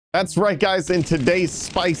That's right, guys. In today's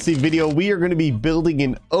spicy video, we are going to be building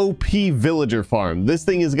an OP villager farm. This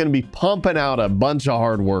thing is going to be pumping out a bunch of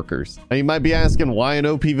hard workers. Now, you might be asking, why an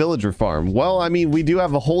OP villager farm? Well, I mean, we do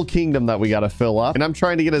have a whole kingdom that we got to fill up, and I'm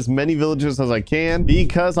trying to get as many villagers as I can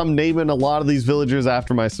because I'm naming a lot of these villagers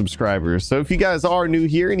after my subscribers. So if you guys are new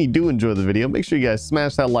here and you do enjoy the video, make sure you guys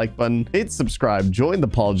smash that like button, hit subscribe, join the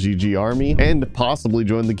PaulGG army, and possibly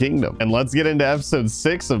join the kingdom. And let's get into episode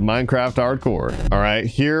 6 of Minecraft Hardcore. All right,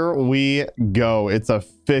 here we go. It's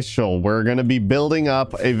official. We're going to be building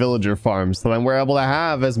up a villager farm, so then we're able to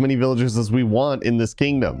have as many villagers as we want in this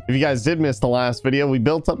kingdom. If you guys did miss the last video, we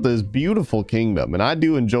built up this beautiful kingdom, and I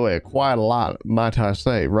do enjoy it quite a lot, might I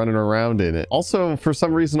say, running around in it. Also, for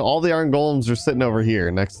some reason, all the iron golems are sitting over here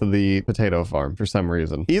next to the potato farm for some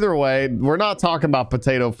reason. Either way, we're not talking about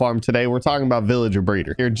potato farm today. We're talking about villager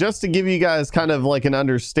breeder here, just to give you guys kind of like an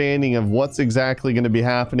understanding of what's exactly going to be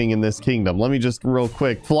happening in this kingdom. Let me just real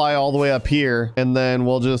quick fly all the way up here, and then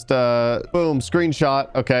we'll just boom,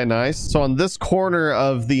 screenshot. Okay, nice. So on this corner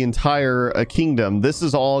of the entire kingdom, this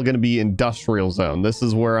is all going to be industrial zone. This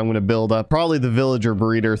is where I'm going to build up probably the villager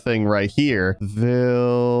breeder thing right here.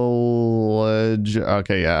 Village.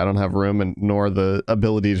 Okay, yeah, I don't have room and nor the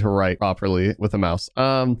ability to write properly with a mouse.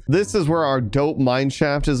 This is where our dope mine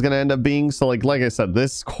shaft is going to end up being. So like I said,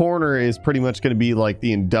 this corner is pretty much going to be like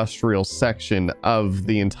the industrial section of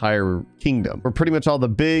the entire kingdom, where pretty much all the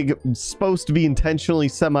big, supposed to be intentionally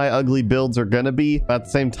semi-ugly builds are gonna be, but at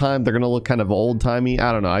the same time they're gonna look kind of old-timey.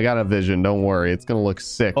 I don't know, I got a vision, don't worry, it's gonna look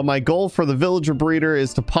sick. But my goal for the villager breeder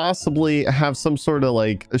is to possibly have some sort of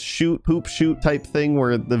like a poop shoot type thing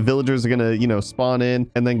where the villagers are gonna, you know, spawn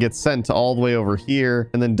in and then get sent all the way over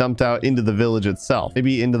here and then dumped out into the village itself,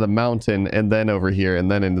 maybe into the mountain and then over here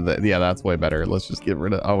and then into the, yeah, that's way better. Let's just get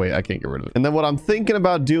rid of, oh wait, I can't get rid of it. And then what I'm thinking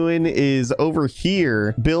about doing is over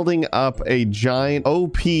here building up a giant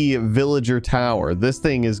OP villager tower. This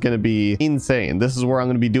thing is going to be insane. This is where I'm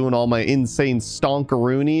going to be doing all my insane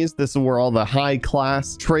stonkaroonies. This is where all the high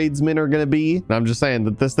class tradesmen are going to be. And I'm just saying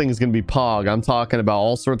that this thing is going to be pog. I'm talking about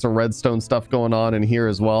all sorts of redstone stuff going on in here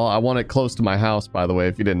as well. I want it close to my house, by the way,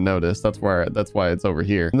 if you didn't notice. That's why it's over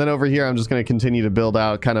here. And then over here, I'm just going to continue to build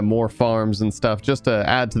out kind of more farms and stuff just to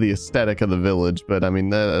add to the aesthetic of the village. But I mean,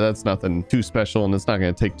 that's nothing too special and it's not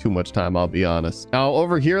going to take too much time, I'll be honest. Now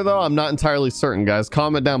over here though, I'm not entirely certain, guys.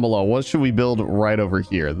 Comment down below, what should we build right over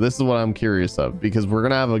here? This is what I'm curious of, because we're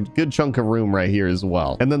gonna have a good chunk of room right here as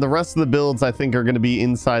well. And then the rest of the builds I think are going to be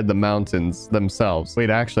inside the mountains themselves. Wait,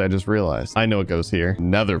 actually I just realized I know what goes here.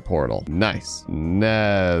 Nether portal. Nice.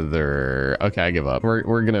 Nether. Okay, I give up.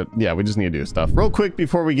 We're gonna, yeah, we just need to do stuff real quick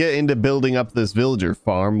before we get into building up this villager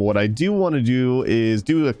farm. What I do want to do is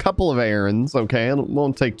do a couple of errands. Okay, it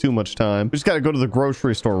won't take too much time. We just got to go to the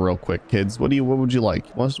grocery store real quick, kids. What would you like?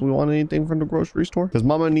 We want anything from the grocery store? Because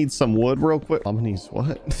mama needs some wood real quick. Mama needs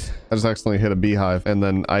what? I just accidentally hit a beehive and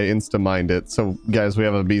then I insta-mined it. So guys, we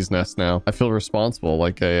have a bee's nest now. I feel responsible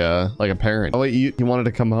like a parent. Oh wait, he wanted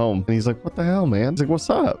to come home and he's like, what the hell, man? He's like, what's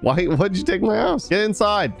up? Why'd you take my house? Get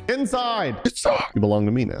inside. Get inside. You belong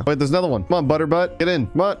to me now. Wait, there's another one. Come on, Butterbutt. Get in.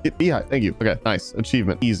 Come on. Get beehive. Thank you. Okay, nice.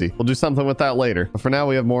 Achievement. Easy. We'll do something with that later. But for now,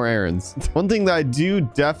 we have more errands. One thing that I do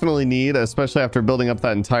definitely need, especially after building up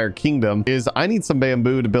that entire kingdom, is I need some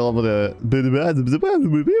bamboo to be able to,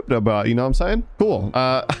 you know what I'm saying? Cool.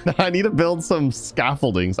 I need to build some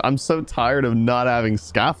scaffoldings. I'm so tired of not having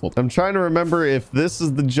scaffold. I'm trying to remember if this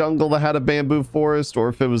is the jungle that had a bamboo forest or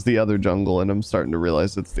if it was the other jungle, and I'm starting to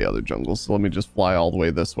realize it's the other jungle. So let me just fly all the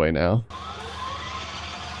way this way now.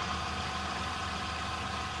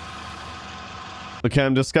 Okay,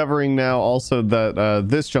 I'm discovering now also that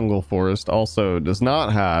this jungle forest also does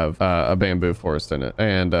not have a bamboo forest in it.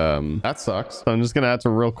 And that sucks. So I'm just going to have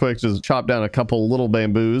to real quick just chop down a couple little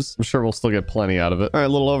bamboos. I'm sure we'll still get plenty out of it. All right, a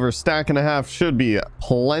little over a stack and a half should be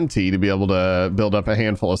plenty to be able to build up a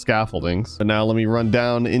handful of scaffoldings. But now let me run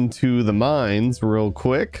down into the mines real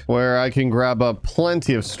quick, where I can grab up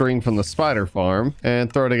plenty of string from the spider farm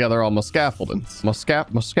and throw together all my scaffoldings. My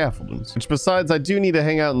scaffoldings. Which besides, I do need to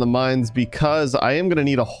hang out in the mines because I am going to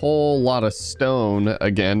need a whole lot of stone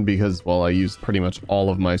again because, well, I used pretty much all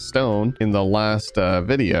of my stone in the last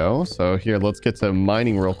video. So here, let's get to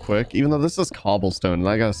mining real quick, even though this is cobblestone and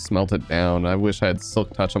I gotta smelt it down. I wish I had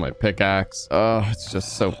silk touch on my pickaxe. Oh, it's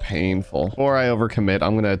just so painful. Before I overcommit,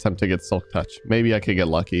 I'm gonna attempt to get silk touch. Maybe I could get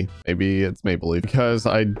lucky. Maybe it's Maybelline, because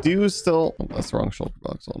I do still, oh, that's the wrong shoulder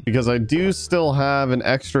box on, because I do still have an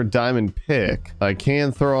extra diamond pick I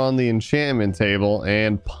can throw on the enchantment table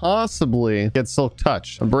and possibly get silk silk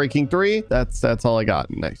touch. Unbreaking 3. That's all I got.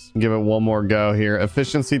 Nice. Give it one more go here.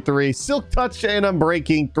 Efficiency 3, silk touch, and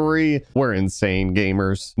unbreaking 3. We're insane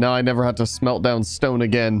gamers. Now I never have to smelt down stone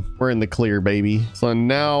again. We're in the clear, baby. So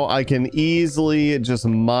now I can easily just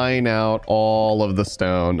mine out all of the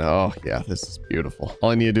stone. Oh yeah, this is beautiful. All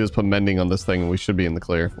I need to do is put mending on this thing and we should be in the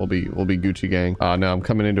clear. We'll be Gucci gang. Now I'm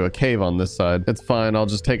coming into a cave on this side. It's fine. I'll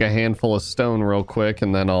just take a handful of stone real quick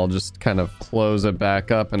and then I'll just kind of close it back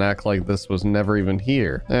up and act like this was never even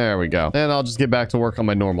here. There we go. And I'll just get back to work on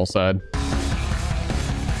my normal side.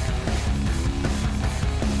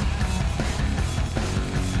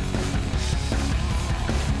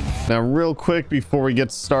 Now, real quick before we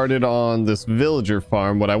get started on this villager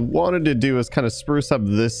farm, what I wanted to do is kind of spruce up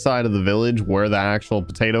this side of the village where the actual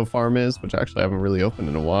potato farm is, which actually I haven't really opened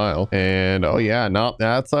in a while. And oh yeah, no,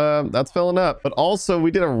 that's filling up. But also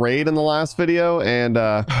we did a raid in the last video and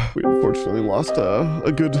we unfortunately lost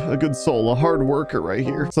a good soul, a hard worker right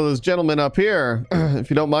here. So this gentleman up here, if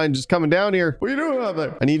you don't mind just coming down here. What are you doing out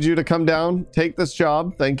there? I need you to come down, take this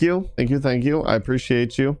job. Thank you. Thank you. Thank you. I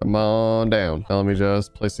appreciate you. Come on down. Now let me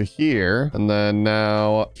just place it here. And then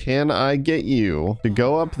now, can I get you to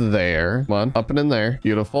go up there? Come on, up and in there.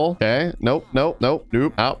 Beautiful. Okay. Nope, nope, nope,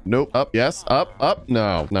 nope, out, nope, up, yes, up.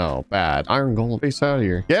 No, no, bad. Iron golem, face out of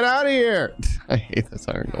here. Get out of here. I hate this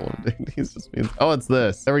iron golem, dude. He's just being... Oh, it's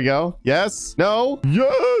this. There we go. Yes. No.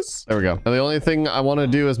 Yes. There we go. Now, the only thing I want to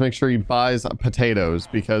do is make sure he buys potatoes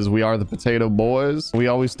because we are the potato boys. We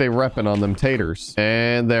always stay repping on them taters.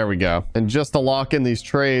 And there we go. And just to lock in these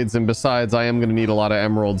trades, and besides, I am going to need a lot of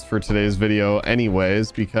emeralds for today's video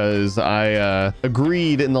anyways, because I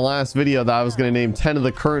agreed in the last video that I was going to name 10 of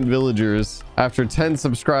the current villagers after 10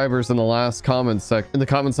 subscribers in the last comment section of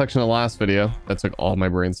the last video. That took all my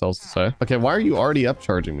brain cells to say. Okay, why are you already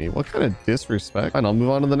upcharging me? What kind of disrespect? Fine, I'll move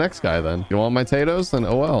on to the next guy then. You want my potatoes? Then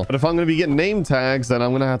oh well. But if I'm going to be getting name tags, then I'm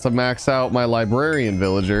going to have to max out my librarian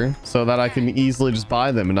villager so that I can easily just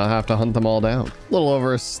buy them and not have to hunt them all down. A little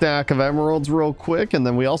over a stack of emeralds real quick, and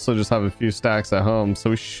then we also just have a few stacks at home, so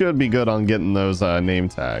we should be good on getting those name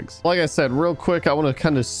tags. Like I said, real quick, I want to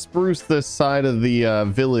kind of spruce this side of the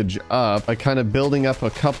village up by kind of building up a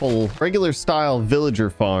couple regular style villager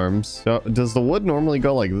farms. So, does the wood normally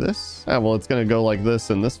go like this? Yeah, well, it's going to go like this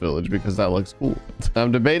in this village because that looks cool.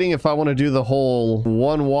 I'm debating if I want to do the whole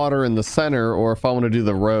one water in the center or if I want to do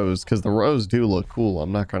the rows, because the rows do look cool.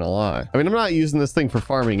 I'm not going to lie. I mean, I'm not using this thing for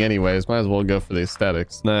farming anyways. Might as well go for the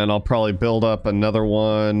aesthetics. Then I'll probably build up another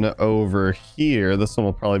one over here. This one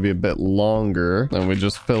will probably be a bit longer. Then we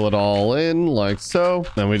just fill it all in like so.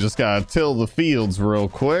 Then we just gotta till the fields real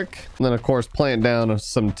quick. And then of course plant down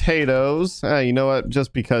some potatoes. You know what?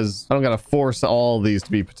 Just because I don't gotta force all of these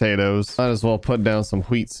to be potatoes, might as well put down some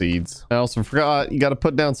wheat seeds. I also forgot you gotta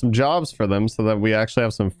put down some jobs for them so that we actually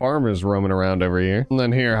have some farmers roaming around over here. And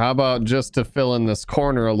then here, how about just to fill in this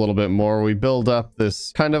corner a little bit more, we build up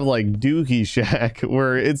this kind of like dookie shack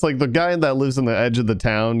where it's like the guy that lives on the edge of the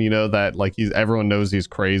town, you know, that like everyone knows he's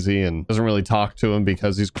crazy and doesn't really talk to him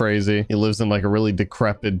because he's crazy. He lives in like a really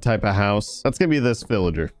decrepit type of house. That's gonna be this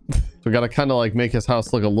villager. So we got to kind of like make his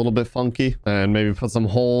house look a little bit funky and maybe put some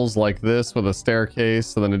holes like this with a staircase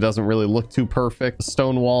so then it doesn't really look too perfect. The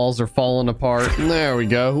stone walls are falling apart. And there we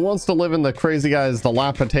go. Who wants to live in the crazy guy's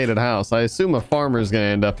dilapidated house? I assume a farmer is going to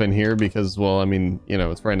end up in here because, well, I mean, you know,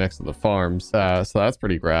 it's right next to the farms. So that's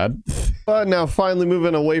pretty rad. But now finally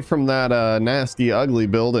moving away from that nasty, ugly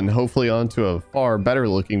build and hopefully onto a far better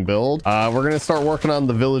looking build. We're going to start working on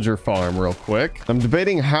the villager farm real quick. I'm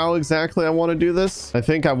debating how exactly I want to do this. I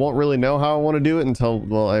think I won't really know how I want to do it until,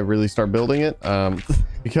 well, I really start building it.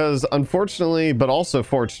 Because unfortunately, but also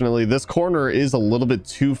fortunately, this corner is a little bit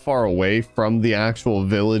too far away from the actual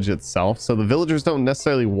village itself. So the villagers don't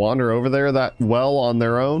necessarily wander over there that well on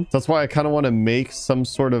their own. That's why I kind of want to make some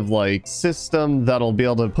sort of like system that'll be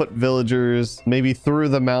able to put villagers maybe through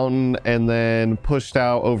the mountain and then pushed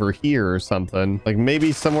out over here or something. Like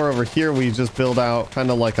maybe somewhere over here, we just build out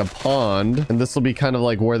kind of like a pond, and this will be kind of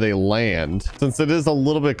like where they land. Since it is a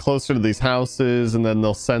little bit closer to these houses, and then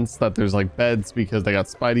they'll sense that there's like beds because they got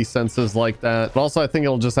spidey senses like that. But also I think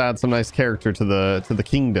it'll just add some nice character to the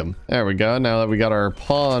kingdom. There we go. Now that we got our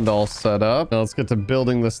pond all set up, now let's get to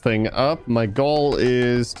building this thing up. My goal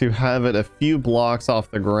is to have it a few blocks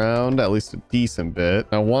off the ground, at least a decent bit.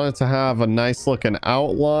 I want it to have a nice looking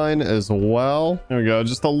outline as well. There we go.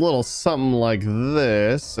 Just a little something like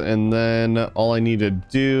this, and then all I need to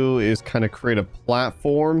do is kind of create a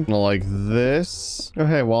platform like this.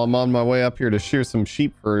 Okay, while I'm on my way up here to shear some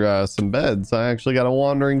sheep for some beds, I actually got a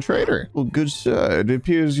wandering trader. Well, good sir, it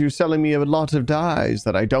appears you're selling me a lot of dyes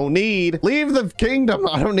that I don't need. Leave the kingdom.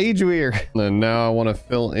 I don't need you here. And now I want to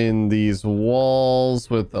fill in these walls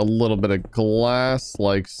with a little bit of glass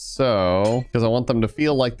like so, because I want them to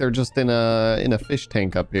feel like they're just in a fish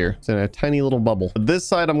tank up here. It's in a tiny little bubble. But this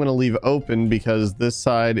side I'm going to leave open because this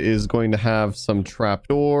side is going to have some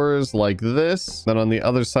trapdoors like this. Then on the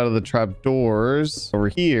other side of the trapdoors over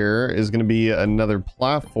here is going to be another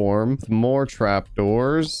platform with more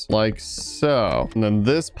trapdoors like so. And then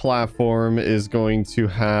this platform is going to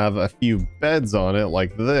have a few beds on it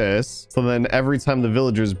like this. So then every time the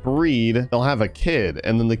villagers breed, they'll have a kid,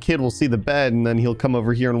 and then the kid will see the bed, and then he'll come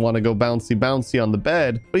over here and want to go bouncy bouncy on the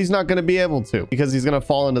bed, but he's not going to be able to because he's going to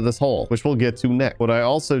fall into this hole, which we'll get to next. What I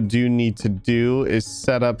also do need to do is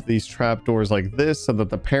set up these trapdoors like this so that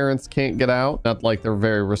the parents can't get out. Not like they're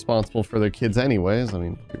very responsible for their kids anyways. I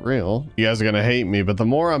mean, be real. You guys are going to hate me, but the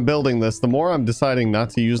more I'm building this, the more I'm deciding not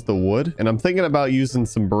to use the wood. And I'm thinking about using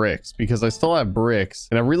some bricks because I still have bricks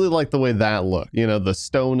and I really like the way that looks. You know, the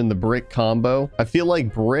stone and the brick combo. I feel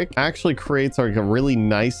like brick actually creates like a really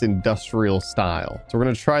nice industrial style. So we're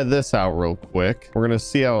going to try this out real quick. We're going to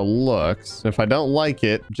see how it looks. And if I don't like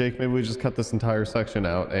it, Jake, maybe we just cut this entire section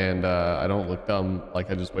out and I don't look dumb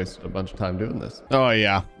like I just wasted a bunch of time doing this. Oh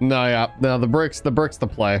yeah. No, the brick's the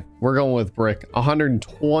play. We're going with brick.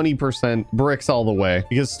 120% bricks all the way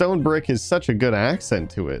because stone brick is such a good accent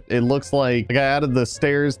to it. It looks like I added the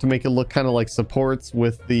stairs to make it look kind of like supports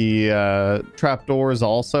with the trapdoors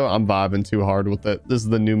also. I'm vibing too hard with it. This is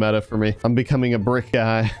the new meta for me. I'm becoming a brick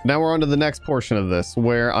guy. Now we're on to the next portion of this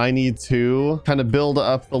where I need to kind of build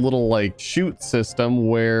up the little like chute system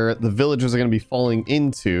where the villagers are going to be falling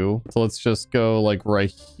into. So let's just go like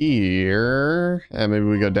right here and maybe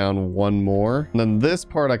we go down one more. And then this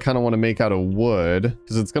part I kind of want to make out of wood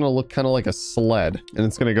because it's going to look kind of like a sled and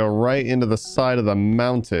it's going to go right into the side of the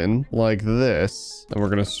mountain like this. And we're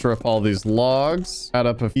going to strip all these logs, add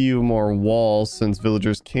up a few more walls since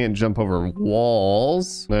villagers can't jump over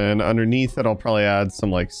walls. And underneath it, I'll probably add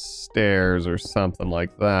some like stairs or something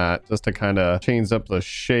like that just to kind of change up the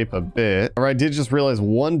shape a bit. Or I did just realize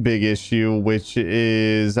one big issue, which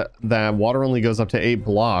is that water only goes up to 8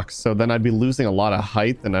 blocks. So then I'd be losing a lot of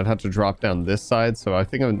height and I'd have to drop down this side. So I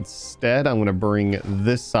think instead I'm going to bring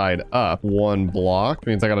this side up 1 block. Which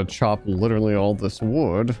means I got to chop literally all this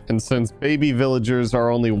wood. And since baby villagers are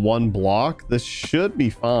only 1 block, this should be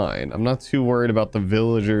fine. I'm not too worried about the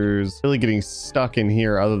villagers really getting stuck in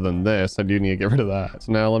here other than this. I do need to get rid of that.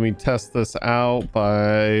 So now let me test this out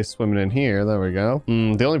by swimming in here. There we go.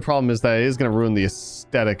 The only problem is that it is going to ruin the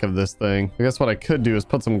aesthetic of this thing. I guess what I could do is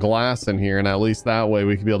put some glass in here and at least that way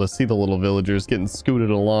we could be able to see the little villagers getting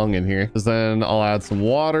scooted along in here. Because then I'll add some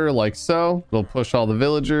water like so. It'll push all the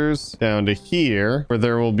villagers down to here where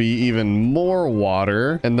there will be even more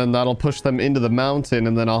water and then that'll push them into the mountain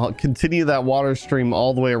and then I'll continue that water stream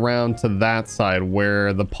all the way around to that side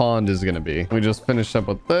where the pond is going to be. We just finished up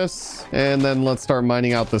with this and then let's start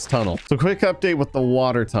mining out this tunnel. So quick update with the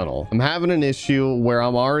water tunnel. I'm having an issue where I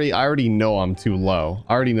already know I'm too low.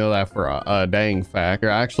 I already know that for a dang fact.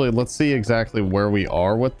 Actually, let's see exactly where we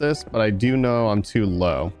are with this, but I do know I'm too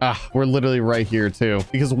low. We're literally right here too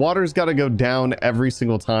because water's got to go down every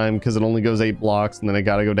single time because it only goes 8 blocks and then it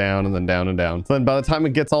got to go down and then down and down. So then by the time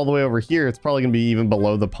it gets all the way over here, it's probably gonna be even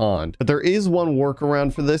below the pond. But there is one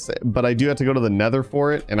workaround for this, but I do have to go to the nether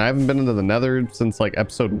for it. And I haven't been into the nether since like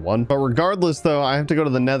episode 1. But regardless though, I have to go to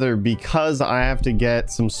the nether because I have to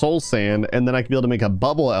get some soul sand and then I can be able to make a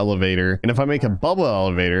bubble elevator. And if I make a bubble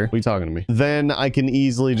elevator, what are you talking to me? Then I can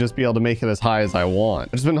easily just be able to make it as high as I want.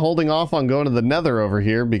 I've just been holding off on going to the nether over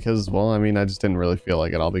here because, well, I mean, I just didn't really feel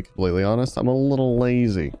like it. I'll be completely honest. I'm a little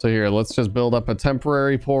lazy. So here, let's just build up a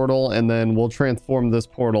temporary portal and then we'll transform this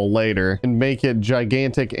portal later and make it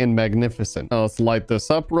gigantic and magnificent. Now let's light this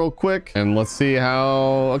up real quick and let's see how,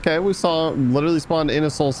 okay, we saw literally spawned in a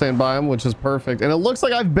soul sand biome, which is perfect. And it looks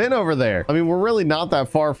like I've been over there. I mean, we're really not that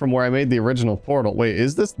far from where I made the original portal. Wait,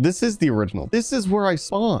 is this is the original. This is where I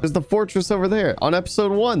spawned. There's the fortress over there on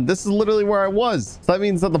episode 1. This is literally where I was. So that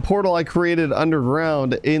means that the portal I created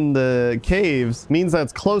underground in the caves means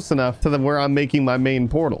that's close enough to where I'm making my main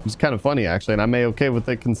portal, which is kind of funny actually. And I'm okay with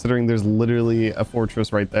it considering there's literally a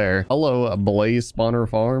fortress right there. Hello, a blaze spawner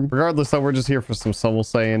farm. Regardless though, we're just here for some soul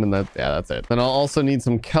sand and that's it. Then I'll also need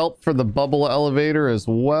some kelp for the bubble elevator as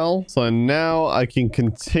well. So now I can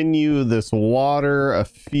continue this water a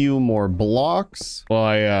few more blocks. Well,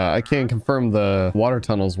 I can't confirm the water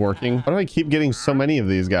tunnel's working. Why do I keep getting so many of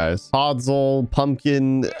these guys? Podzol,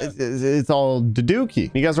 pumpkin, it's all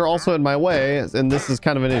Daduki. You guys are also in my way and this is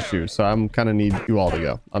kind of an issue. So I'm kind of need you all to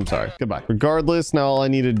go. I'm sorry. Goodbye. Regardless, now all I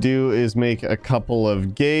need to do is is make a couple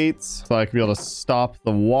of gates so I can be able to stop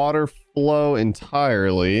the water flow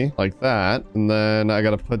entirely like that. And then I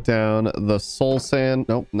gotta put down the soul sand.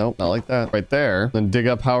 Nope, not like that. Right there. Then dig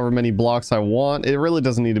up however many blocks I want. It really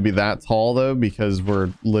doesn't need to be that tall though, because we're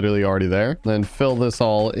literally already there. Then fill this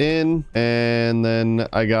all in, and then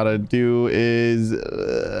I gotta do is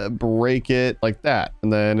break it like that,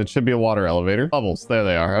 and then it should be a water elevator. Bubbles, there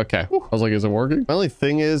they are. Okay. Whew. I was like, is it working? My only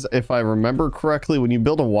thing is, if I remember correctly, when you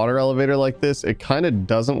build a water elevator like this, it kind of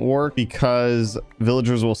doesn't work because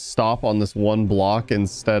villagers will stop on this one block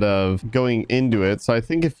instead of going into it. So I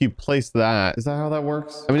think if you place that, is that how that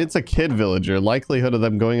works? I mean, it's a kid villager. Likelihood of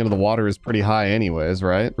them going into the water is pretty high anyways,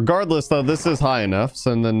 right? Regardless though, this is high enough.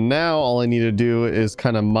 So then now all I need to do is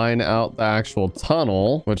kind of mine out the actual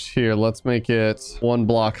tunnel, which here, let's make it one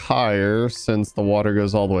block higher since the water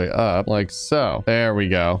goes all the way up like so. There we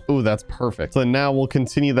go. Ooh, that's perfect. So now we'll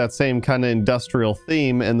continue that same kind of industrial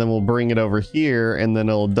theme, and then we'll bring it over here, and then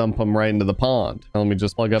it'll dump them right into the pond. Now, let me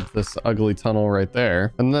just plug up this ugly tunnel right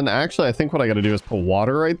there. And then actually, I think what I got to do is put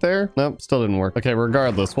water right there. Nope, still didn't work. Okay,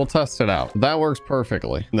 regardless, we'll test it out. That works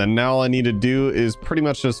perfectly. And then now all I need to do is pretty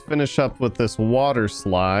much just finish up with this water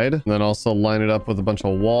slide, and then also line it up with a bunch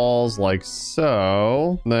of walls like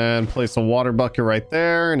so. Then place a water bucket right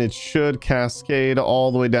there, and it should cascade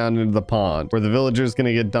all the way down into the pond where the villager is going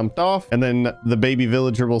to get dumped off, and then the baby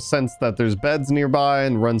villager will sense that there's beds nearby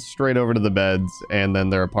and run straight over to the beds, and then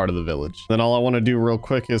they're a part of the village. Then all I want to do real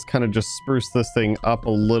quick is kind of just spruce this thing up a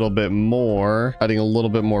little bit more, adding a little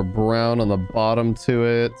bit more brown on the bottom to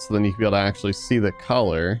it, so then you can be able to actually see the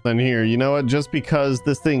color. Then here, you know what, just because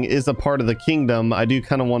this thing is a part of the kingdom, I do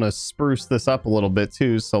kind of want to spruce this up a little bit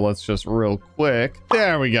too, so let's just real quick,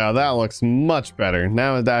 there we go. That looks much better.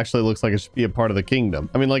 Now it actually looks like it should be a part of the kingdom.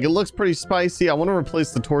 I mean, like, it looks pretty spicy. I want to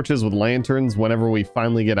replace the torches with lanterns whenever we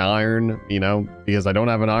finally get iron, you know, because I don't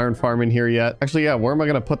have an iron farm in here yet. Actually, yeah, where am I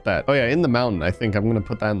going to put that? Oh yeah, in the mountain. I think I'm going to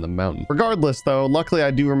put that in the mountain. Regardless though, luckily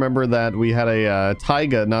I do remember that we had a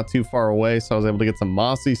taiga not too far away, so I was able to get some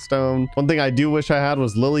mossy stone. One thing I do wish I had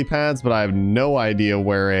was lily pads, but I have no idea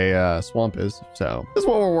where a swamp is. So this is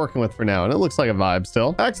what we're working with for now, and it looks like a vibe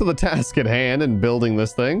still. Back to the task at hand and building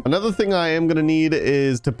this thing. Another thing I am going to need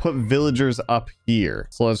is to put villagers up here.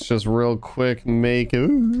 So let's just real quick make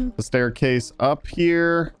the staircase up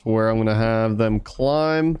here to where I'm going to have them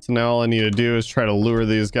climb. So now all I need to do is try to lure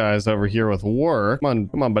these guys over here with work.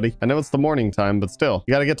 Come on, buddy. I know it's the morning time, but still,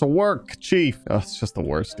 you got to get to work, chief. Oh, it's just the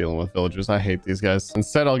worst dealing with villagers. I hate these guys.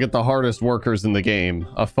 Instead, I'll get the hardest workers in the game,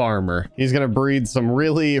 a farmer. He's going to breed some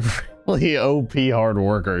really OP hard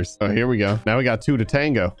workers. Oh, here we go. Now we got two to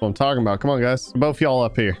tango. That's what I'm talking about. Come on, guys. Both y'all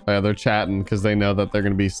up here. Oh, yeah, they're chatting because they know that they're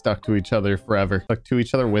going to be stuck to each other forever. Stuck to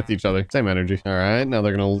each other with each other. Same energy. All right. Now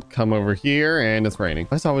they're going to come over here, and it's raining.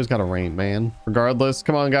 It's always got to rain, man. Regardless,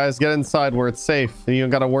 come on, guys. Get inside where it's safe. And you don't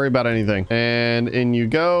got to worry about anything. And in you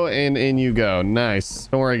go, and in you go. Nice.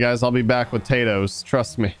 Don't worry, guys. I'll be back with potatoes.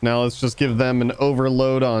 Trust me. Now let's just give them an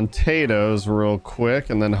overload on potatoes real quick.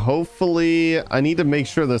 And then hopefully I need to make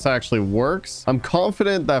sure this actually works. I'm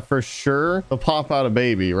confident that for sure they'll pop out a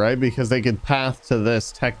baby, right? Because they could path to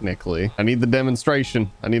this technically. I need the demonstration.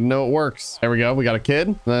 I need to know it works. There we go. We got a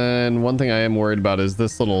kid. Then one thing I am worried about is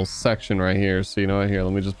this little section right here. So you know what, here,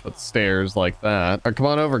 let me just put stairs like that. All right, come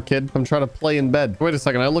on over, kid. I'm trying to play in bed. Wait a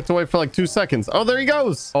second. I looked away for like 2 seconds. Oh, there he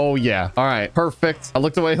goes. Oh yeah. All right, perfect. I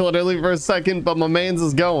looked away literally for a second, but my man's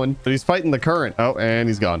is going, but he's fighting the current. Oh, and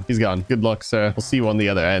he's gone. He's gone. Good luck, sir. We'll see you on the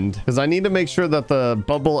other end, because I need to make sure that the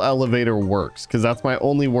bubble elevator works, because that's my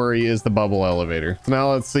only worry is the bubble elevator. So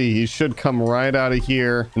now let's see. He should come right out of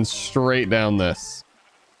here and straight down this.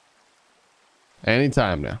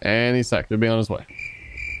 Anytime now. Any sec. He'll be on his way.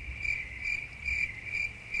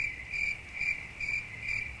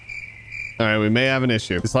 All right, we may have an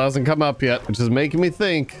issue. He still hasn't come up yet, which is making me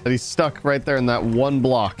think that he's stuck right there in that one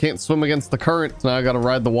block. Can't swim against the current. So now I got to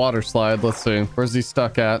ride the water slide. Let's see. Where's he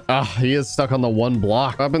stuck at? Ah, he is stuck on the one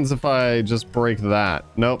block. What happens if I just break that?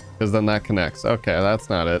 Nope, because then that connects. Okay, that's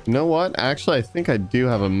not it. You know what? Actually, I think I do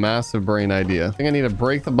have a massive brain idea. I think I need to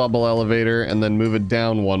break the bubble elevator and then move it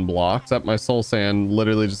down one block. Except my soul sand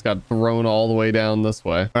literally just got thrown all the way down this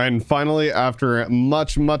way. All right, and finally, after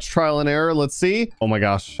much trial and error, let's see. Oh my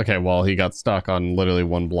gosh. Okay, well, he got got stuck on literally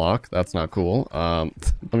one block. That's not cool.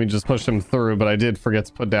 Let me just push him through, but I did forget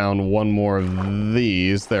to put down one more of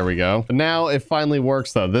these. There we go. But now it finally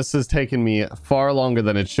works though. This has taken me far longer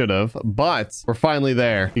than it should have, but we're finally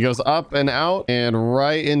there. He goes up and out and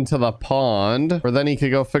right into the pond, where then he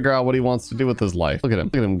could go figure out what he wants to do with his life. Look at him.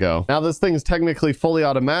 Look at him go. Now this thing is technically fully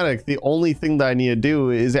automatic. The only thing that I need to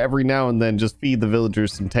do is every now and then just feed the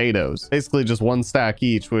villagers some potatoes. Basically just one stack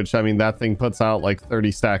each, which I mean, that thing puts out like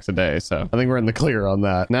 30 stacks a day. So I think we're in the clear on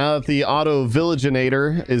that. Now that the auto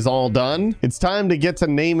villaginator is all done, it's time to get to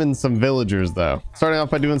naming some villagers though. Starting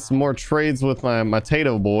off by doing some more trades with my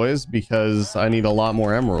potato boys because I need a lot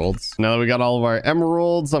more emeralds. Now that we got all of our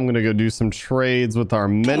emeralds, I'm gonna go do some trades with our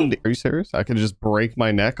mending. Are you serious? I could just break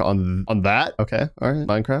my neck on that? Okay, all right.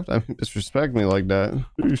 Minecraft, I mean, disrespect me like that.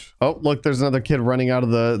 Eesh. Oh, look, there's another kid running out of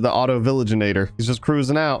the auto villaginator. He's just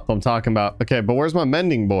cruising out. I'm talking about. Okay, but where's my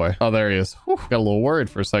mending boy? Oh, there he is. Whew, got a little worried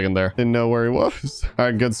for a second there. Didn't know where he was. All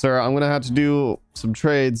right, good sir. I'm gonna have to do some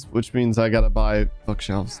trades, which means I gotta buy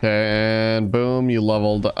bookshelves. Okay, and boom, you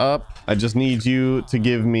leveled up. I just need you to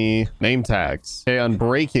give me name tags. Okay,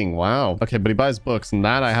 unbreaking. Wow. Okay, but he buys books, and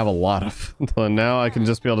that I have a lot of. So now I can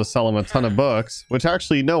just be able to sell him a ton of books, which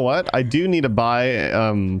actually, you know what? I do need to buy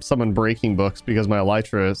some unbreaking books because my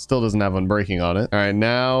elytra still doesn't have unbreaking on it. All right,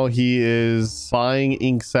 now he is buying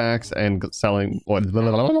ink sacks and selling what?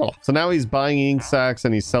 So now he's buying ink sacks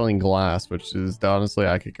and he's selling glass, which is honestly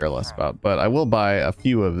I could care less about, but I will buy a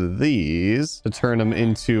few of these to turn them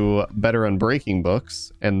into better unbreaking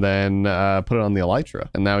books and then put it on the elytra.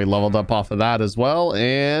 And now he leveled up off of that as well,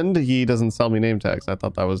 and he doesn't sell me name tags. I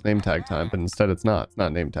thought that was name tag time, but instead it's not. It's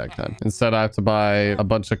not name tag time. Instead I have to buy a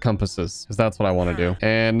bunch of compasses because that's what I want to do.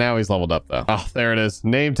 And now he's leveled up though. Oh, there it is.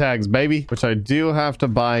 Name tags, baby. Which I do have to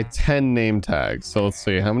buy 10 name tags. So let's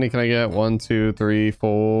see. How many can I get? 1, 2, 3,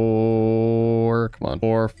 4. Come on.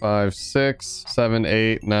 4, 5, 6, 7,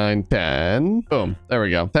 8, 9, 10. Boom. There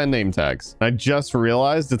we go. 10 name tags. I just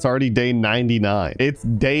realized it's already day 99. It's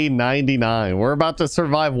day 99. We're about to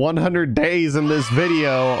survive 100 days in this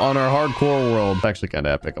video on our hardcore world. It's actually kind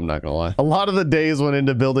of epic. I'm not gonna lie. A lot of the days went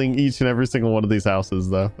into building each and every single one of these houses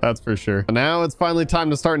though. That's for sure. But now it's finally time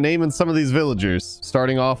to start naming some of these villagers.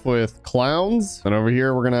 Starting off with clowns. And over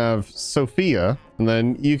here, we're gonna have Sophia. And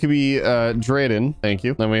then you could be Drayden. Thank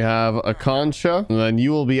you. Then we have Akancha. And then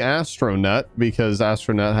you will be Astronut because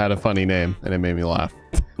Astronut had a funny name and it made me laugh.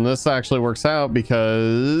 And this actually works out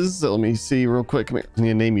because let me see real quick. Come here. I need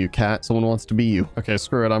to name you cat. Someone wants to be you. Okay,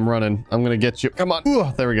 screw it. I'm running. I'm gonna get you. Come on.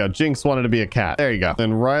 Ooh, there we go. Jinx wanted to be a cat. There you go.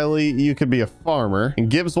 Then Riley, you could be a farmer. And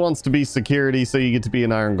Gibbs wants to be security, so you get to be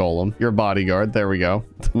an iron golem. You're a bodyguard. There we go.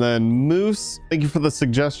 And then Moose, thank you for the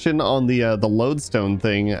suggestion on the lodestone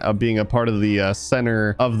thing of being a part of the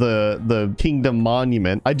center of the kingdom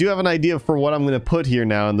monument. I do have an idea for what I'm gonna put here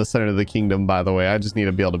now in the center of the kingdom, by the way. I just need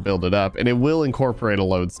to be able to build it up, and it will incorporate a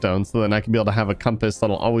lodestone, so then I can be able to have a compass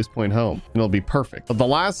that'll always point home, and it'll be perfect. But the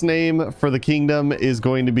last name for the kingdom is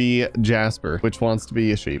going to be Jasper, which wants to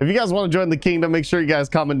be a sheep. If you guys want to join the kingdom, make sure you guys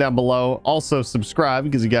comment down below. Also subscribe,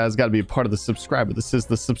 because you guys got to be a part of the subscriber. This is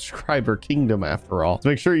the subscriber kingdom after all. So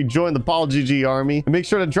make sure you join the PaulGG army, and make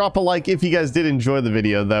sure to drop a like if you guys did enjoy the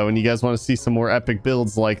video though, and you guys want to see some more epic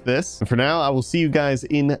builds like this. And for now, I will see you guys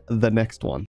in the next one.